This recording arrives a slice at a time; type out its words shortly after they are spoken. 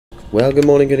Well, good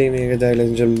morning, good evening, good day, ladies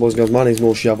and gentlemen, boys and girls. My name is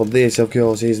Morphs, and this, of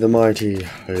course, is the mighty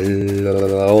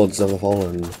Lords of the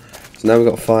Fallen. So now we've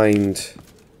got to find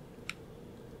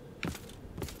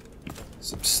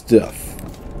some stuff.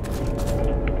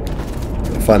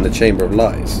 We'll find the Chamber of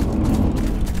Lies,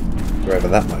 wherever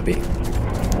that might be.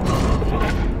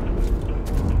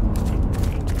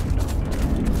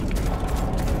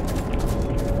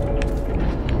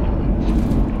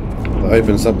 I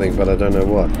opened something, but I don't know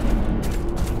what.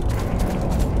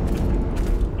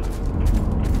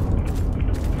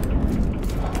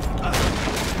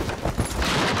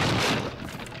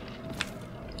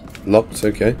 Locked,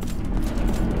 okay.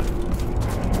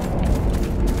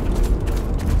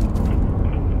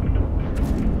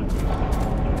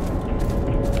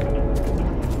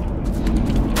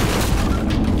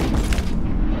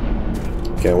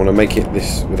 Okay, I want to make it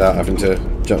this without having to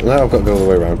jump. Now I've got to go all the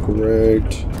way around.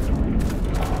 Great.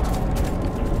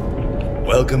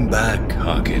 Welcome back,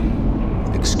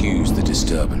 Harkin. Excuse the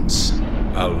disturbance.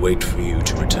 I'll wait for you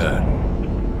to return.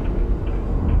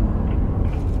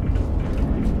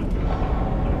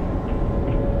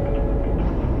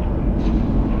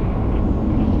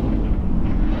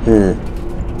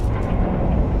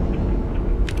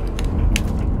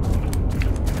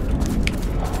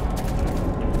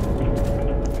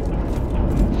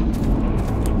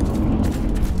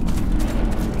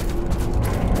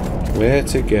 Where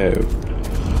to go?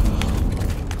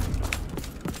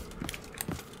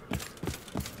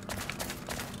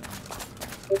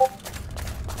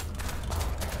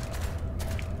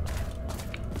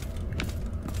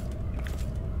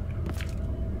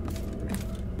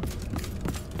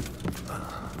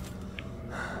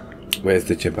 Where's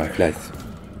the Chamber of Lies?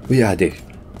 We are there.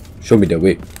 Show me the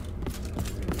way.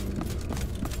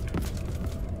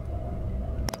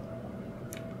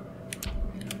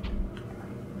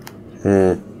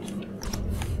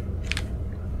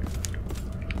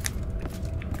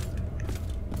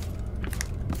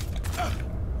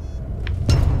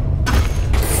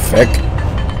 Feck.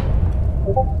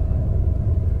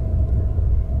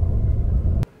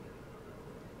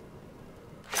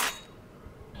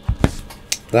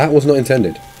 That was not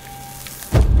intended.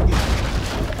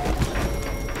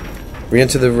 We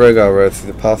enter the Rogar Road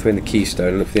through the pathway in the Keystone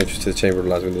and look for the entrance to the Chamber of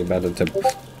Lies within the abandoned temple.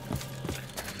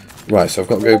 Right, so I've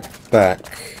got to go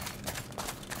back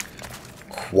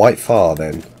quite far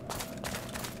then.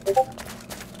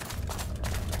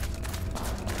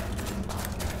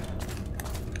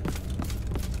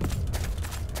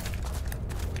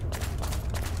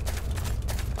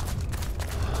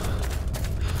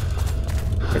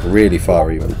 Like really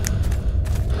far even.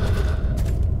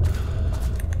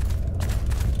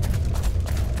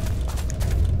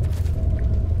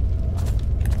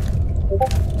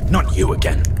 Not you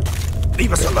again.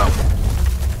 Leave us alone.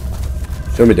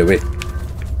 Show me the way.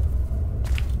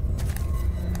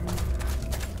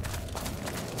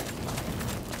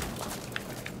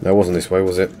 No, it wasn't this way,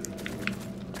 was it?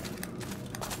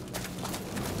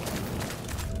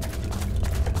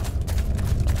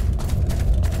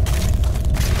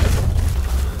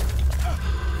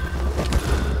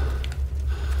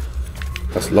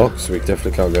 That's locked, so we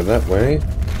definitely can't go that way.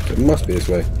 It must be this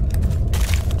way.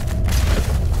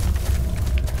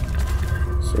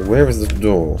 So where is the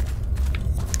door?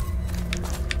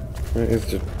 Where is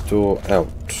the door out?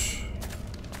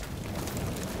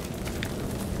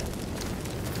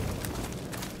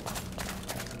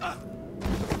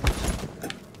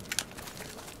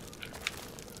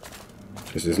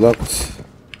 This is locked.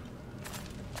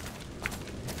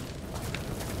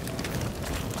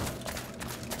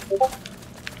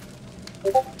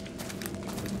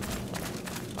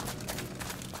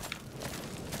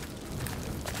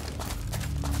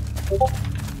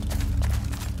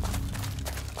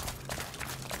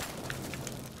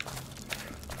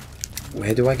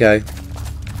 Where do I go?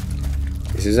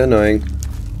 This is annoying.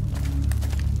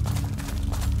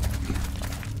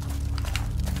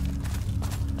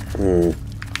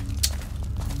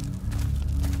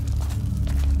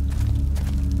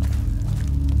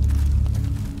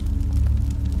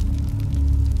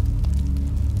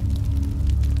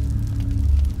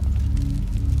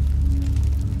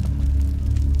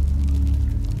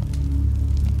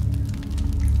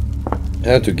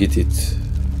 How to get it?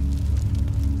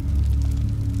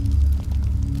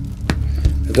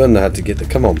 I don't know how to get it.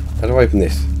 Come on. How do I open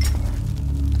this?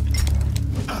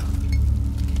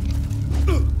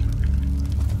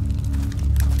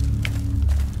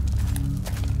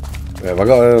 Where have I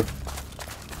got to...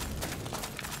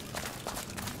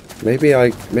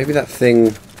 Maybe that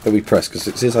thing that we pressed, because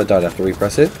since I died I have to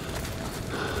repress it.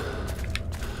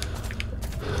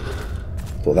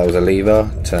 Thought that was a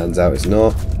lever. Turns out it's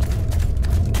not.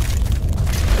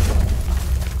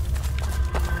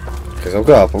 Because I'll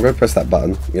go up. I'm going to press that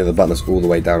button. Yeah, the button that's all the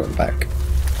way down at the back.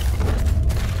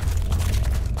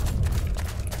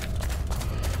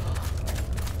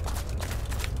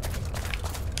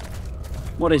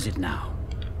 What is it now?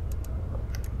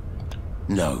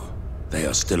 No, they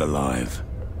are still alive.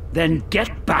 Then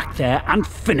get back there and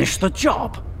finish the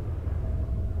job.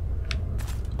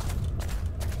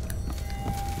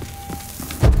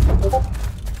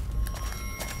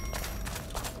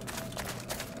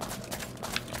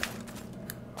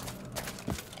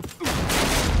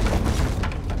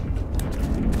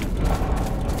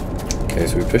 Okay,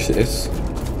 so we push this.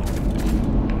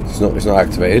 It's not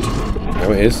activated.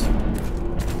 Now it is.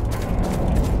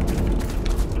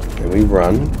 And we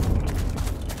run.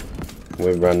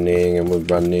 We're running and we're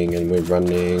running and we're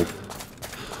running.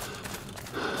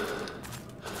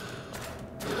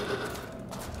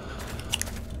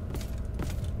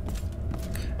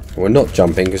 And we're not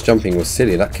jumping because jumping was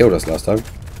silly. That killed us last time.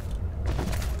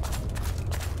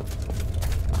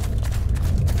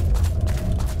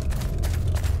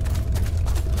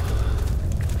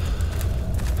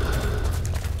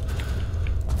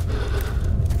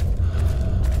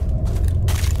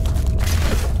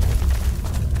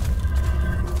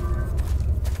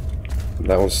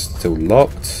 That one's still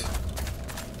locked.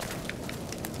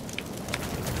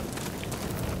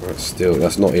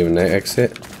 That's not even an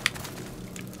exit.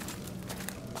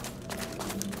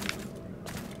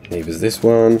 Neither's this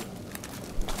one.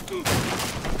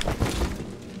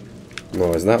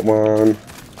 Nor is that one.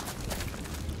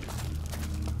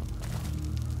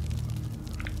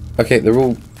 Okay, they're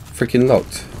all freaking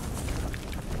locked.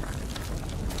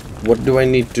 What do I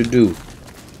need to do?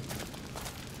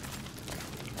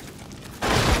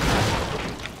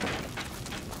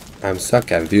 I'm so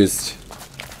confused.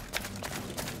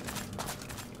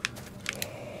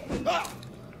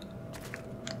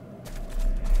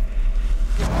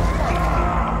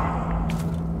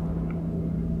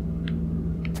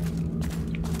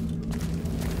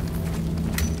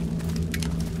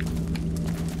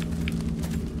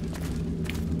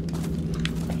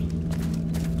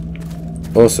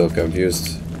 Also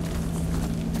confused.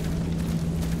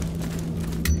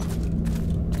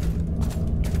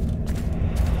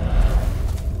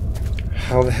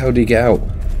 How the hell do you get out?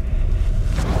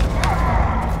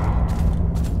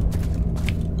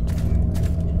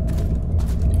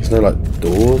 There's no, like,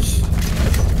 doors?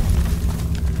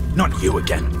 Not you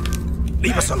again.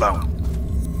 Leave us alone.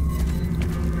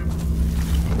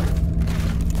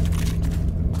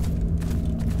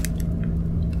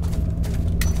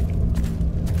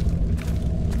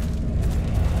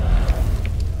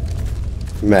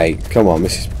 Mate, come on,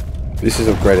 this is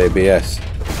upgrade ABS.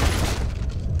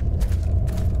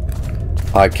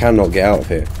 I cannot get out of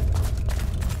here.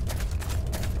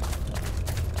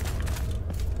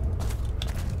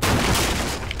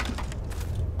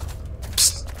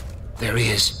 Psst, there he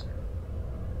is.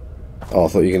 Oh, I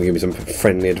thought you were going to give me some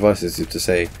friendly advice as if to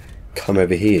say, come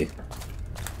over here.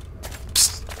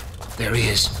 Psst, there he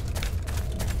is.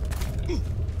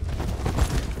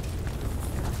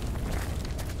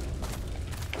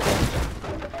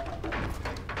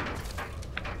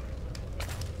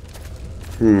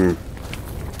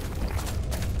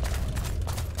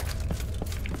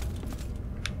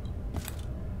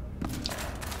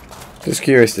 Just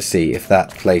curious to see if that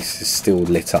place is still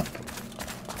lit up.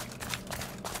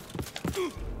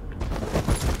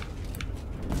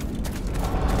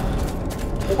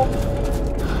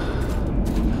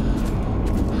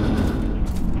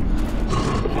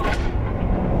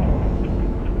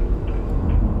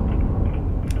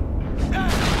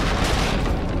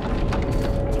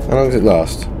 How long does it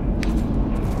last?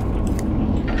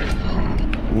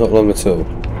 Not long at all.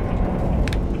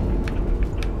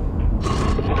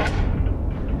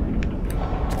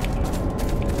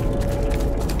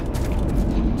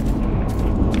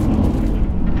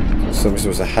 Something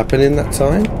supposed to happen in that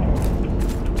time?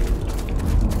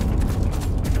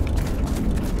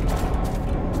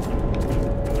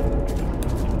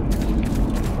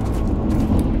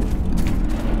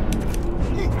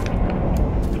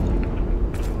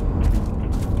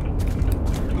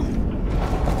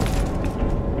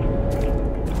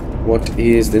 What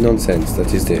is the nonsense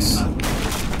that is this?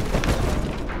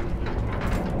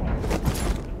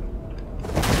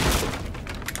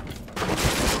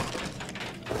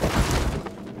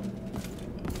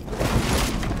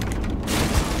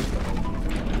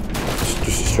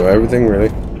 Just destroy everything,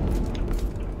 really?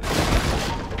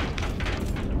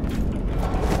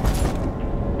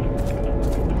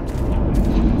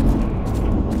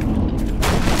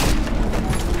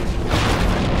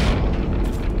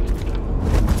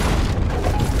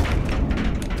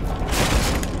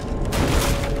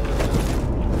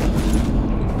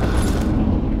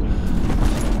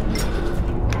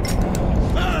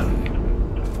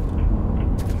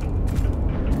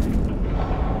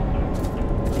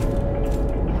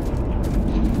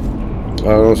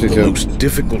 The most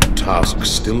difficult task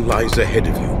still lies ahead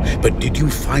of you, but did you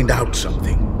find out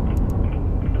something?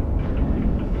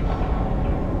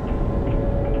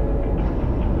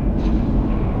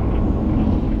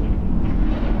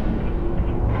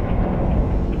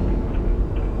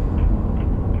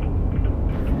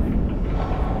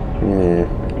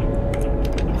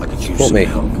 I could use Help some me.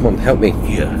 help. Come on, help me.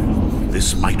 Here,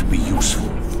 this might be useful.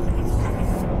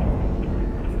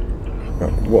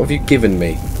 What have you given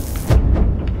me?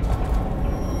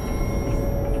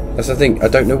 That's the thing, I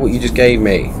don't know what you just gave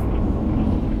me.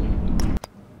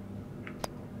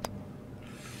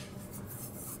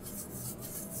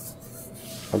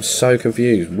 I'm so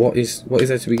confused. What is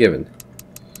there to be given?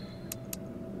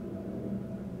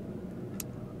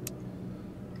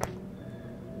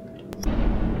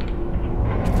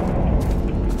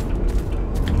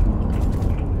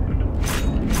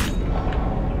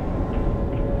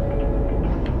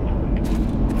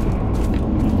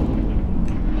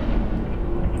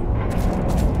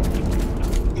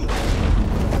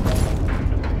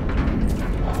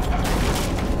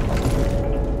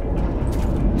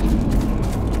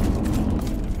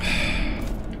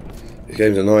 This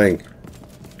game's annoying.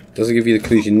 Doesn't give you the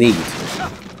clues you need.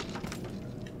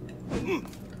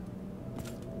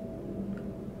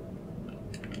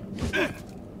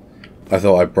 I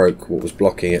thought I broke what was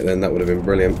blocking it then, that would have been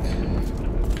brilliant.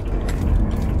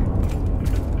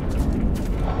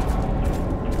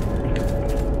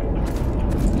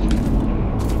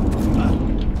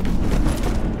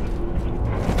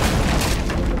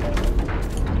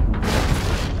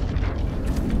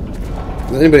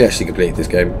 Has anybody actually completed this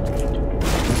game?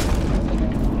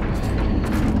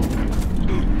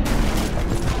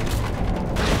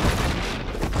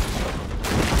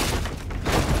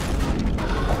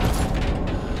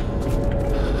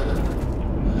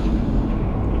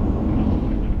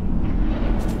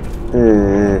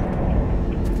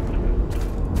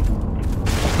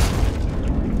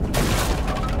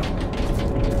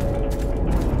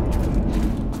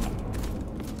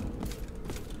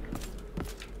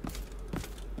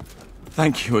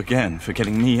 Thank you again for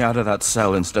getting me out of that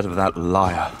cell instead of that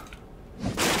liar.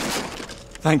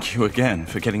 Thank you again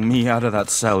for getting me out of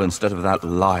that cell instead of that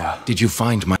liar. Did you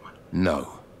find my...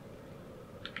 No.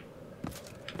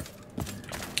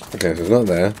 Okay, so it's not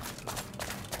there.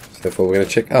 So therefore we're going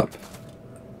to check up.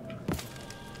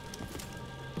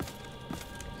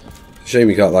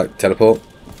 Shame you can't, like, teleport.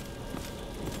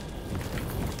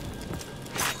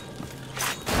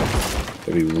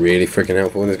 That'd be really freaking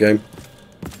helpful in this game.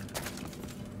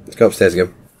 Let's go upstairs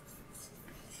again.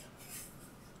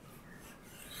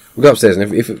 We'll go upstairs,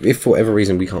 and if for whatever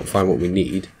reason we can't find what we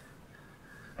need,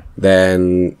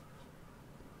 then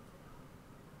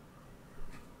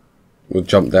we'll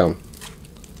jump down.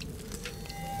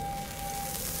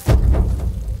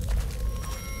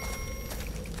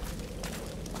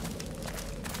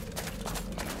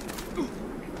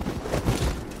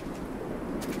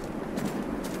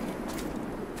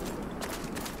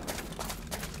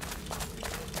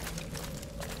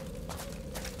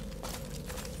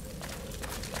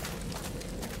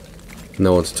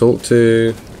 No one to talk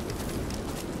to.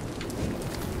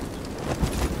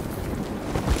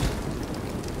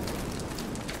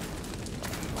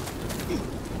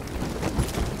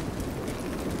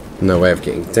 No way of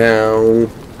getting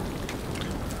down.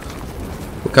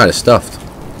 We're kind of stuffed.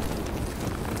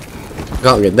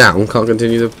 Can't get down, can't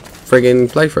continue the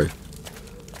friggin' playthrough.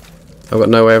 I've got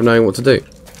no way of knowing what to do.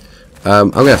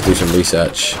 I'm going to have to do some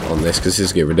research on this because this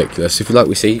is getting ridiculous. If you like what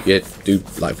we see, yeah, do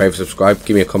like, favourite, subscribe.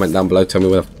 Give me a comment down below. Tell me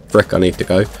where the frick I need to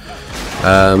go.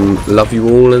 Love you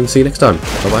all and see you next time.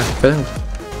 Bye bye for now.